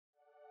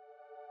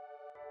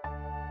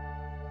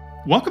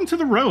Welcome to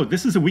The Road.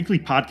 This is a weekly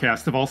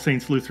podcast of All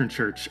Saints Lutheran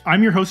Church.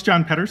 I'm your host,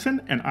 John Pedersen,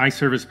 and I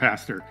serve as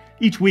pastor.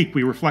 Each week,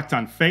 we reflect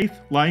on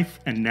faith, life,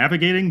 and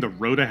navigating the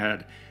road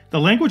ahead. The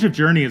language of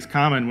journey is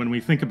common when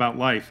we think about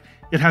life.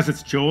 It has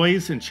its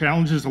joys and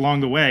challenges along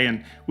the way,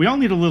 and we all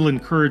need a little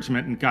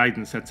encouragement and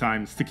guidance at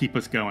times to keep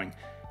us going.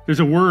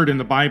 There's a word in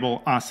the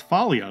Bible,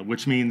 asphalia,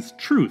 which means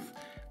truth,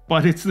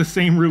 but it's the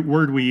same root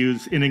word we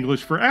use in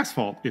English for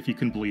asphalt, if you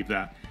can believe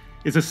that.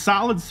 It's a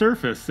solid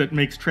surface that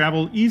makes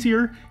travel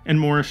easier and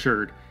more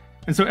assured.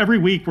 And so every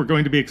week we're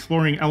going to be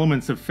exploring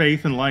elements of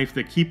faith and life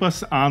that keep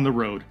us on the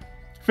road.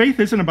 Faith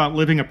isn't about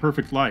living a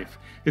perfect life.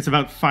 It's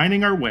about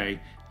finding our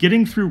way,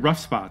 getting through rough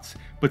spots,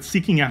 but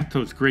seeking out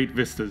those great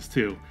vistas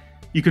too.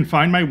 You can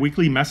find my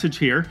weekly message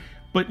here,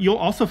 but you'll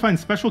also find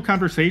special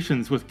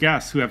conversations with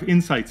guests who have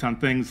insights on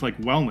things like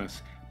wellness,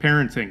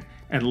 parenting,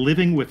 and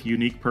living with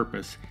unique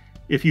purpose.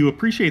 If you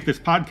appreciate this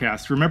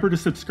podcast, remember to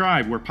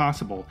subscribe where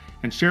possible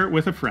and share it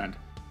with a friend.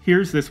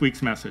 Here's this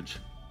week's message.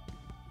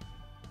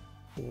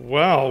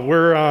 Well,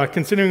 we're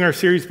continuing our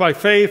series by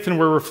faith, and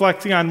we're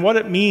reflecting on what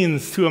it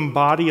means to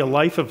embody a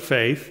life of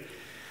faith.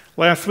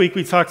 Last week,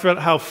 we talked about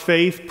how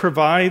faith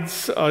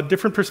provides a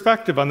different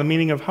perspective on the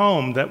meaning of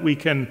home, that we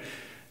can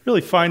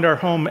really find our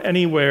home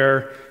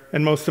anywhere,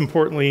 and most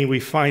importantly, we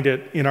find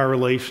it in our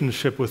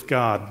relationship with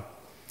God.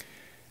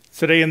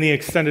 Today, in the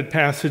extended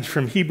passage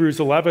from Hebrews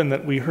 11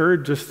 that we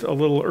heard just a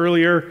little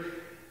earlier,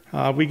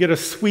 we get a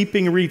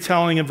sweeping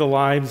retelling of the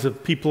lives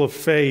of people of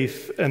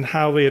faith and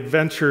how they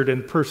adventured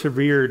and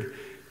persevered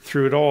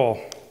through it all.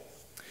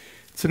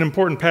 It's an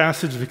important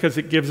passage because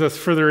it gives us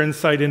further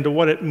insight into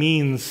what it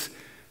means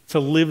to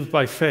live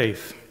by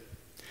faith.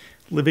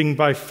 Living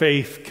by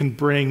faith can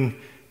bring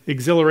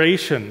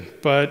exhilaration,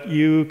 but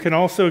you can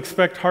also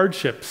expect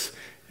hardships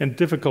and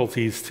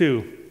difficulties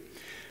too.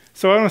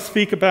 So I want to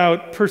speak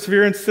about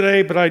perseverance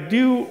today, but I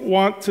do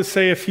want to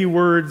say a few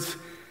words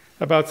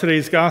about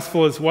today's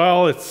gospel as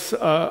well. It's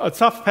a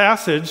tough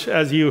passage,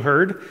 as you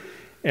heard,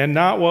 and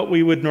not what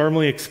we would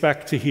normally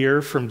expect to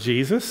hear from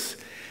Jesus.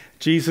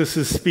 Jesus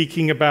is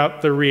speaking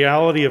about the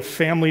reality of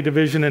family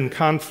division and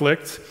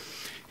conflict.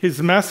 His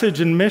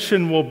message and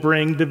mission will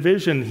bring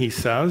division, he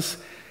says.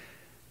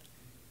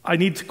 I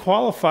need to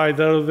qualify,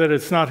 though, that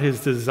it's not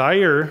his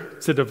desire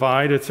to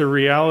divide. It's a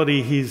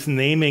reality he's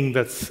naming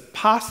that's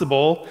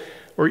possible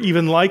or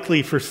even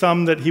likely for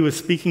some that he was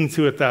speaking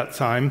to at that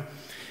time.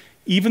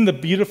 Even the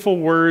beautiful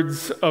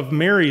words of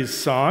Mary's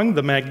song,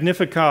 the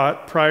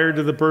Magnificat, prior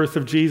to the birth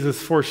of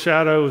Jesus,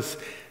 foreshadows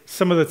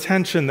some of the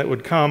tension that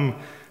would come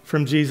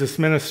from Jesus'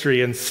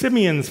 ministry. And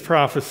Simeon's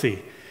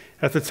prophecy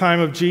at the time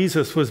of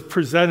Jesus was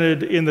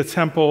presented in the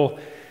temple.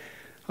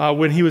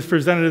 When he was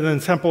presented in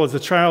the temple as a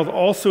child,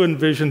 also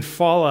envisioned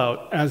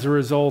fallout as a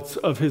result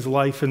of his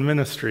life and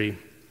ministry.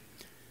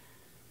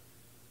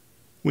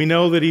 We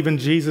know that even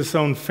Jesus'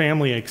 own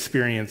family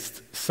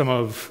experienced some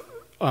of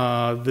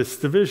this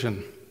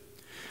division.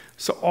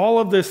 So all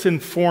of this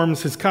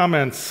informs his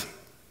comments.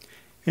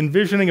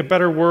 Envisioning a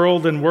better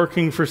world and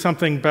working for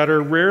something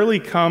better rarely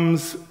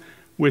comes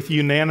with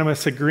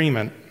unanimous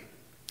agreement.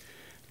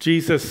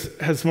 Jesus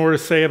has more to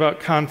say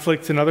about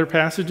conflict in other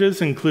passages,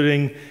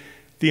 including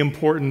the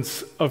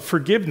importance of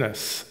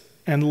forgiveness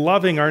and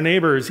loving our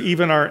neighbors,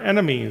 even our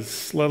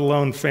enemies, let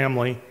alone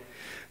family.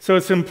 So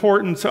it's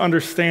important to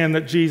understand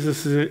that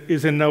Jesus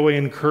is in no way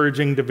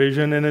encouraging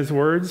division in his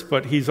words,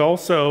 but he's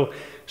also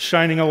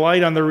shining a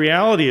light on the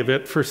reality of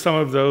it for some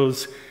of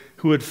those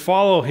who would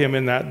follow him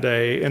in that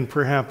day and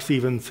perhaps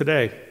even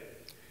today.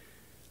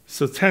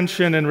 So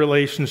tension in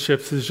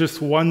relationships is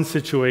just one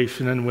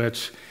situation in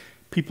which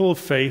people of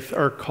faith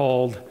are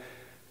called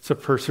to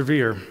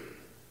persevere.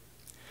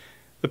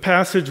 The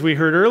passage we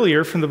heard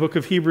earlier from the book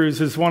of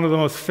Hebrews is one of the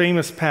most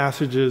famous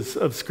passages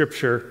of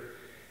Scripture.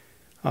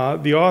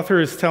 The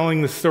author is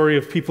telling the story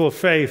of people of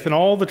faith and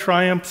all the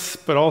triumphs,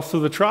 but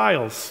also the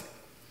trials.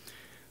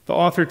 The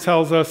author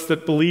tells us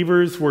that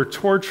believers were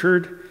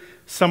tortured,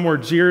 some were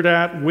jeered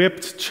at,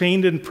 whipped,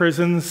 chained in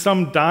prison,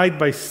 some died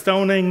by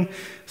stoning,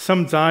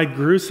 some died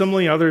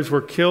gruesomely, others were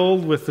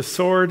killed with the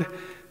sword,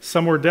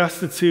 some were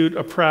destitute,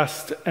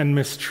 oppressed, and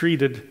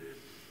mistreated.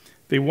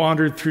 They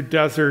wandered through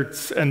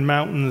deserts and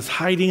mountains,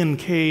 hiding in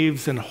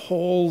caves and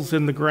holes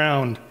in the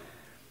ground.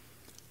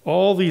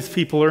 All these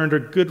people earned a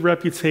good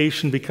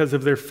reputation because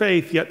of their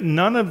faith, yet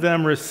none of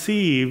them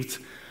received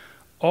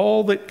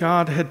all that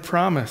God had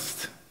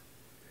promised,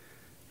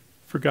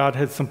 for God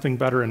had something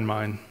better in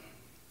mind.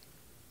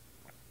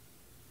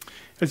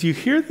 As you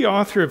hear the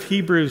author of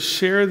Hebrews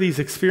share these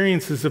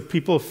experiences of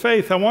people of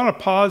faith, I want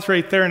to pause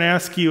right there and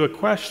ask you a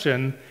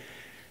question,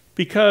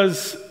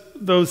 because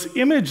those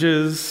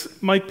images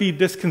might be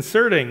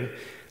disconcerting.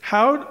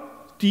 How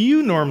do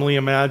you normally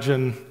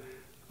imagine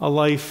a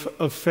life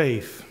of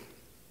faith?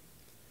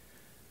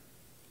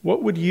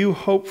 What would you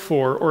hope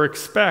for or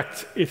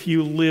expect if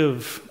you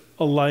live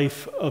a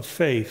life of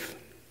faith?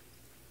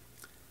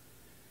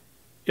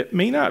 It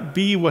may not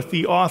be what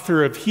the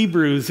author of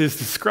Hebrews is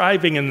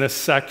describing in this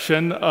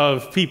section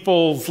of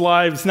people's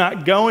lives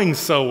not going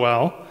so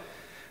well.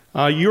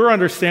 Your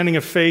understanding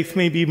of faith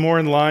may be more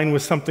in line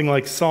with something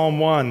like Psalm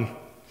 1.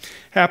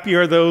 Happy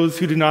are those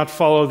who do not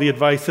follow the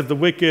advice of the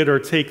wicked or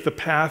take the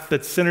path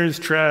that sinners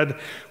tread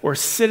or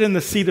sit in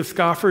the seat of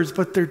scoffers,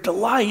 but their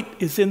delight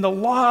is in the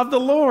law of the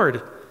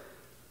Lord.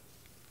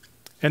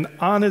 And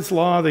on his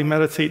law they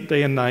meditate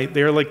day and night.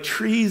 They are like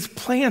trees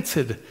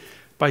planted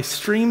by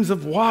streams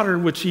of water,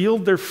 which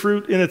yield their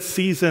fruit in its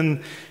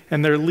season,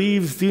 and their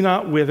leaves do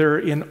not wither.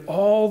 In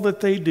all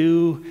that they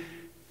do,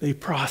 they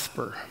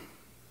prosper.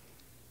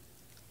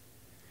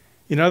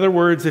 In other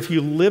words, if you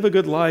live a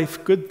good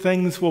life, good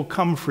things will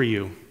come for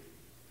you.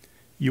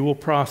 You will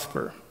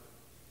prosper.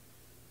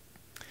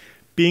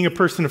 Being a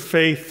person of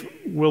faith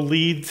will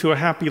lead to a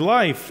happy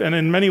life, and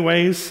in many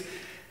ways,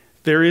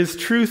 there is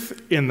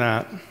truth in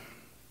that.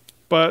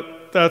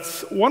 But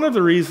that's one of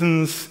the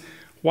reasons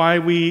why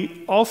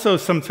we also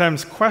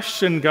sometimes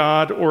question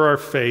God or our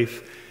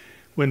faith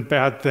when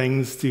bad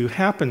things do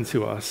happen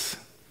to us.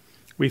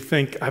 We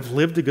think, I've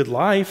lived a good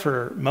life,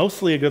 or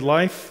mostly a good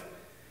life.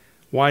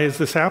 Why is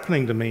this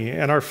happening to me?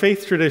 And our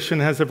faith tradition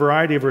has a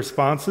variety of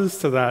responses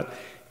to that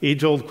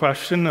age-old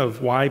question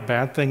of why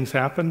bad things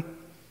happen.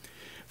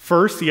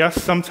 First,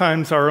 yes,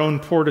 sometimes our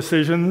own poor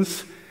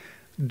decisions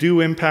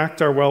do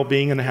impact our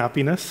well-being and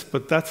happiness,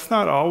 but that's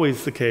not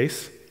always the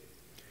case.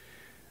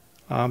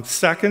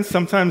 Second,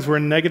 sometimes we're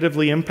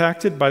negatively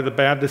impacted by the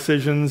bad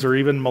decisions or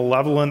even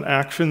malevolent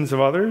actions of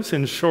others.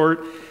 In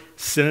short,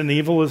 sin and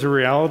evil is a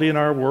reality in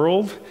our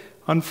world,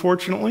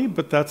 unfortunately,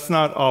 but that's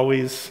not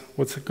always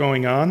what's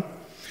going on.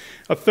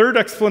 A third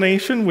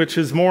explanation, which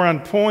is more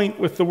on point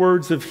with the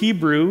words of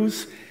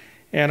Hebrews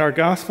and our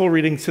gospel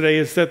reading today,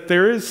 is that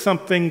there is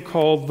something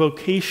called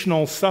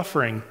vocational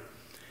suffering.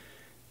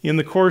 In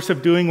the course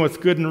of doing what's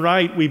good and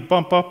right, we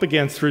bump up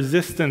against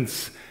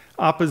resistance,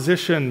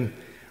 opposition,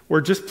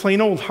 or just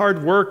plain old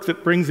hard work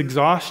that brings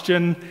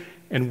exhaustion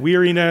and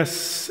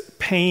weariness,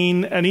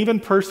 pain, and even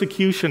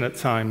persecution at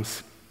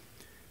times.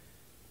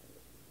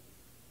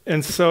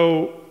 And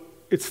so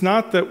it's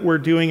not that we're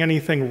doing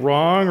anything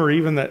wrong or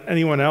even that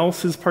anyone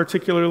else is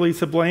particularly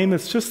to blame.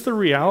 It's just the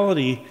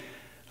reality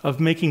of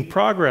making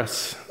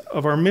progress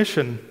of our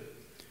mission.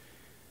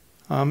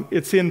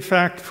 It's in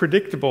fact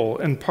predictable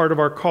and part of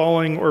our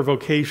calling or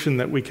vocation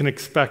that we can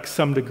expect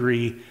some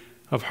degree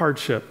of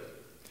hardship.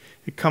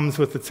 It comes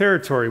with the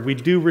territory. We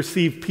do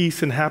receive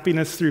peace and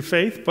happiness through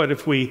faith, but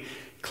if we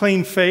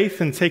claim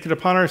faith and take it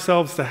upon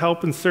ourselves to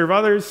help and serve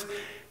others,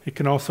 it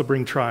can also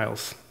bring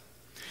trials.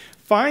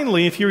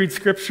 Finally, if you read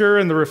Scripture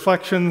and the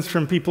reflections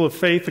from people of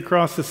faith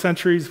across the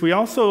centuries, we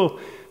also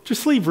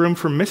just leave room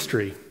for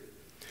mystery.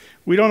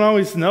 We don't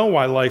always know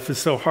why life is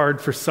so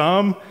hard for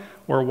some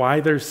or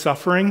why there's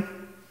suffering.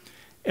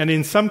 And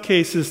in some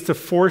cases, to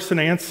force an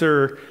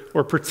answer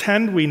or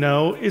pretend we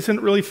know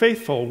isn't really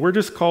faithful. We're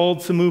just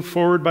called to move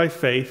forward by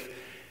faith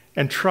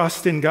and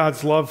trust in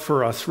God's love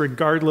for us,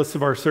 regardless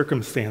of our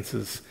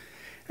circumstances.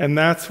 And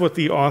that's what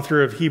the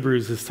author of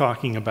Hebrews is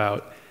talking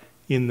about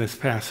in this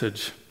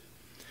passage.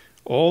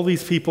 All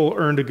these people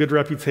earned a good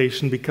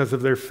reputation because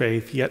of their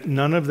faith, yet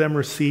none of them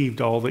received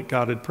all that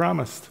God had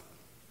promised.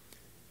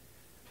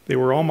 They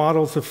were all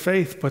models of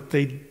faith, but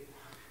they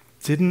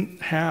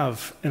didn't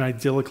have an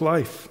idyllic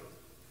life.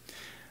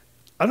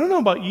 I don't know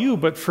about you,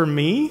 but for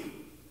me,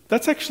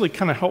 that's actually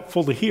kind of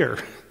helpful to hear.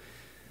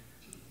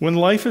 When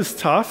life is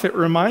tough, it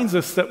reminds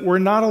us that we're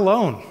not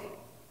alone.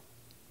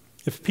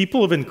 If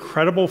people of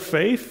incredible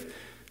faith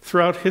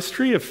throughout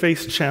history have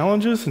faced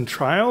challenges and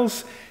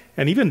trials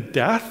and even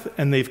death,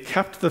 and they've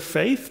kept the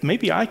faith,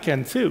 maybe I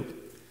can too.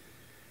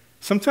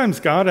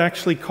 Sometimes God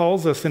actually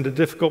calls us into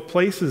difficult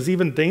places,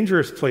 even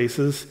dangerous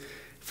places,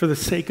 for the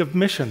sake of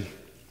mission.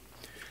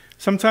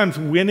 Sometimes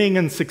winning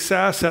and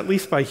success, at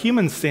least by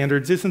human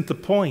standards, isn't the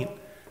point,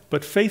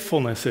 but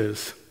faithfulness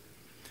is.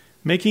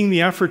 Making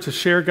the effort to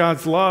share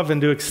God's love and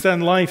to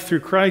extend life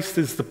through Christ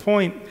is the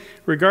point,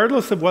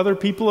 regardless of whether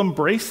people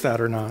embrace that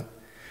or not.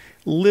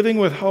 Living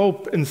with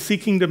hope and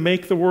seeking to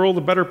make the world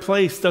a better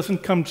place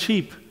doesn't come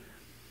cheap.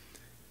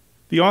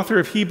 The author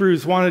of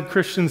Hebrews wanted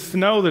Christians to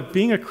know that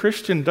being a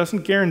Christian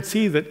doesn't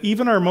guarantee that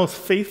even our most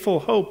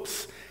faithful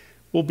hopes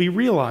will be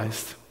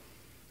realized.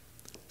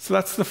 So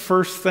that's the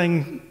first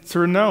thing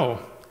to know.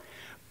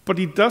 But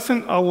he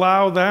doesn't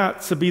allow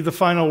that to be the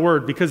final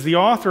word, because the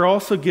author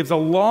also gives a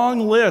long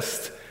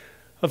list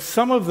of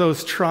some of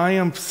those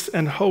triumphs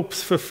and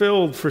hopes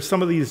fulfilled for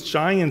some of these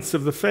giants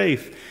of the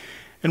faith.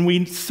 And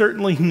we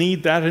certainly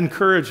need that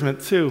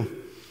encouragement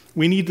too.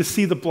 We need to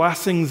see the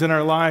blessings in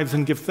our lives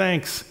and give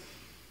thanks.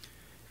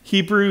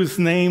 Hebrews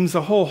names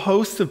a whole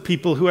host of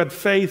people who had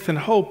faith and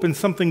hope in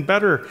something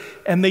better,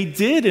 and they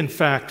did, in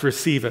fact,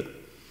 receive it.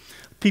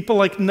 People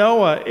like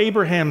Noah,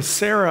 Abraham,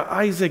 Sarah,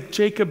 Isaac,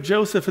 Jacob,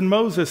 Joseph, and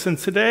Moses. And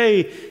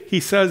today,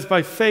 he says,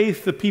 by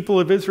faith, the people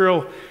of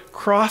Israel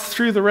crossed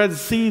through the Red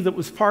Sea that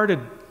was parted.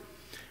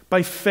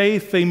 By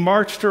faith, they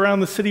marched around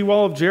the city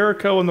wall of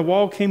Jericho, and the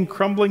wall came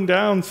crumbling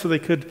down so they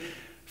could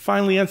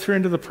finally enter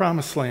into the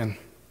promised land.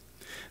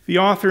 The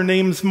author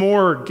names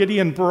more: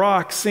 Gideon,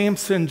 Barak,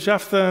 Samson,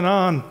 Jephthah, and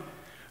On.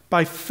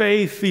 By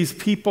faith, these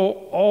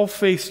people all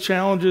faced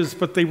challenges,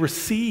 but they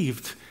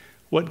received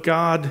what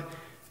God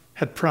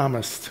had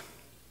promised.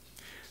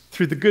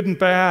 Through the good and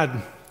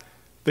bad,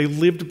 they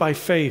lived by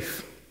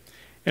faith.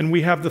 And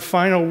we have the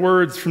final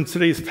words from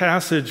today's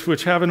passage,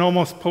 which have an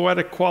almost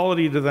poetic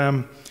quality to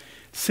them.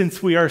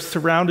 Since we are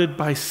surrounded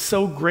by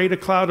so great a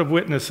cloud of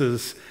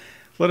witnesses,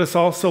 let us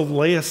also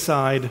lay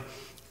aside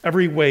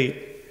every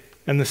weight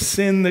and the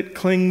sin that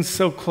clings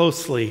so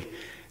closely,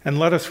 and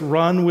let us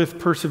run with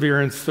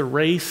perseverance the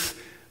race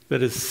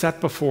that is set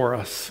before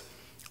us,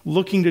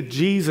 looking to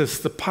Jesus,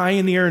 the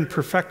pioneer and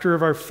perfecter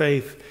of our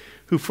faith,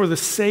 who for the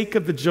sake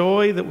of the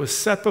joy that was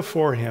set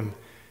before him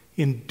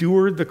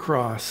endured the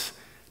cross,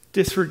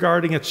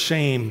 disregarding its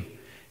shame,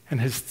 and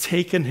has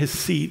taken his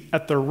seat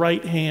at the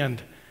right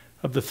hand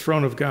of the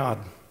throne of God.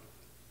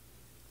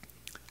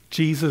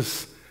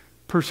 Jesus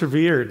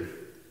persevered.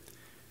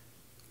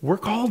 We're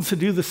called to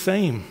do the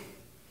same.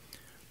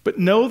 But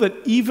know that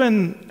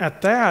even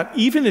at that,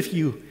 even if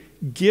you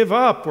give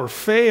up or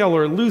fail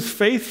or lose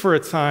faith for a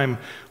time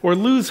or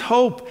lose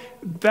hope,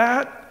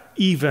 that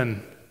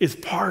even is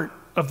part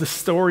of the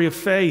story of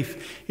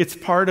faith. It's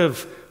part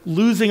of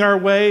losing our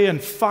way and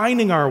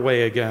finding our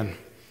way again,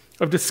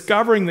 of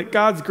discovering that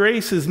God's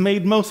grace is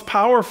made most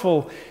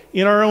powerful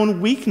in our own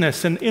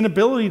weakness and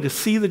inability to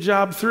see the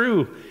job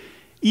through.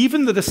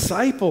 Even the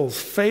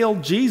disciples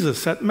failed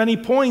Jesus at many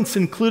points,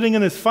 including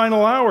in his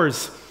final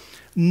hours.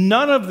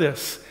 None of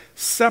this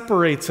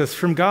separates us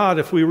from God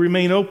if we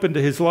remain open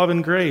to his love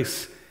and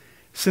grace,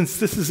 since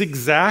this is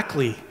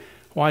exactly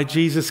why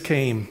Jesus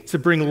came, to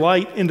bring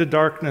light into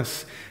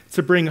darkness,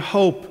 to bring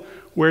hope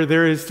where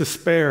there is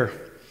despair,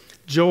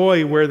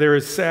 joy where there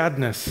is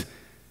sadness.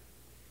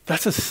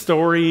 That's a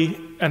story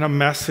and a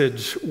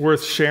message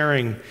worth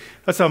sharing.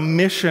 That's a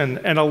mission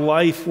and a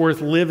life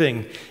worth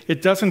living.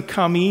 It doesn't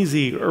come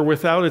easy or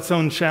without its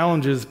own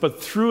challenges,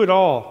 but through it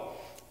all,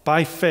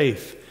 by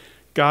faith,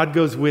 God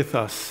goes with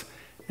us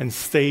and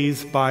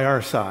stays by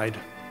our side.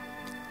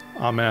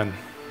 Amen.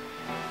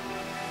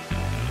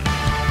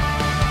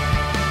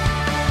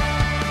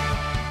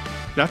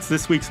 That's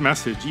this week's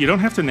message. You don't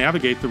have to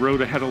navigate the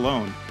road ahead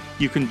alone.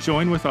 You can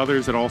join with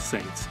others at All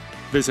Saints.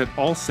 Visit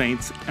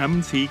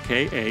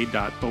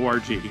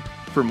allsaintsmtka.org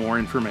for more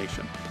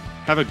information.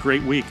 Have a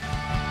great week.